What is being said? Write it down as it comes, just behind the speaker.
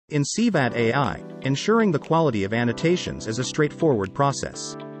In CVAT.ai, ensuring the quality of annotations is a straightforward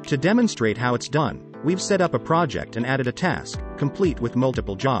process. To demonstrate how it's done, we've set up a project and added a task, complete with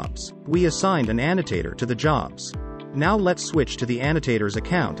multiple jobs. We assigned an annotator to the jobs. Now let's switch to the annotator's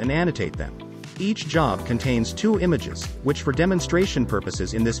account and annotate them. Each job contains 2 images, which for demonstration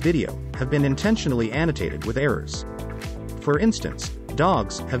purposes in this video, have been intentionally annotated with errors. For instance,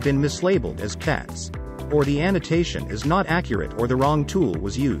 dogs have been mislabeled as cats. Or the annotation is not accurate or the wrong tool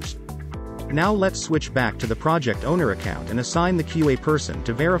was used. Now let's switch back to the project owner account and assign the QA person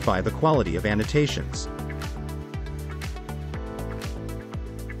to verify the quality of annotations.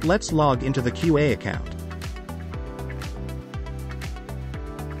 Let's log into the QA account.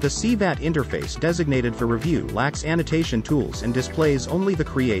 The CVAT interface designated for review lacks annotation tools and displays only the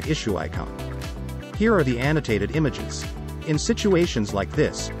Create Issue icon. Here are the annotated images. In situations like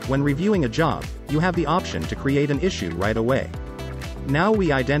this, when reviewing a job, you have the option to create an issue right away. Now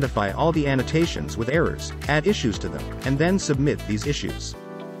we identify all the annotations with errors, add issues to them, and then submit these issues.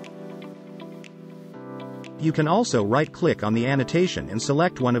 You can also right-click on the annotation and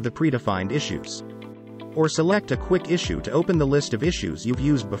select one of the predefined issues. Or select a quick issue to open the list of issues you've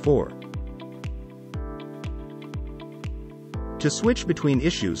used before. To switch between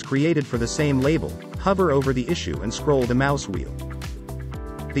issues created for the same label, hover over the issue and scroll the mouse wheel.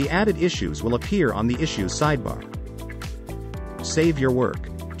 The added issues will appear on the Issues sidebar. Save your work.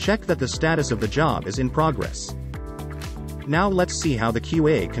 Check that the status of the job is in progress. Now let's see how the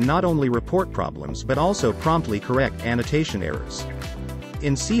QA can not only report problems but also promptly correct annotation errors.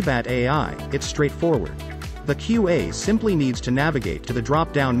 In CVAT.ai, it's straightforward. The QA simply needs to navigate to the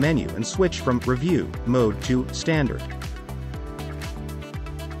drop-down menu and switch from Review mode to Standard.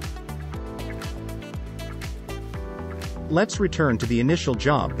 Let's return to the initial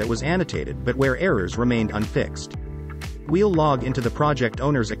job that was annotated but where errors remained unfixed. We'll log into the project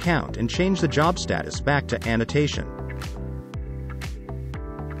owner's account and change the job status back to Annotation.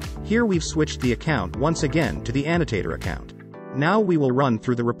 Here we've switched the account once again to the annotator account. Now we will run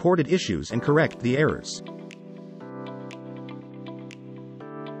through the reported issues and correct the errors.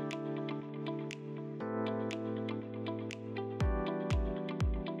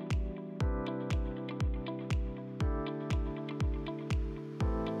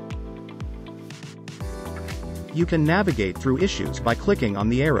 You can navigate through issues by clicking on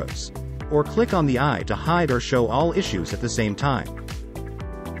the arrows. Or click on the eye to hide or show all issues at the same time.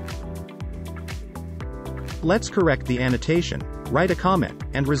 Let's correct the annotation, write a comment,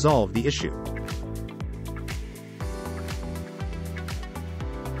 and resolve the issue.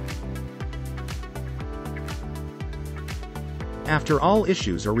 After all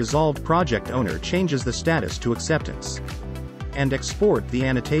issues are resolved, project owner changes the status to acceptance. And export the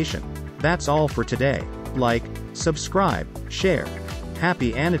annotation. That's all for today. Like, subscribe, share.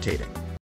 Happy annotating!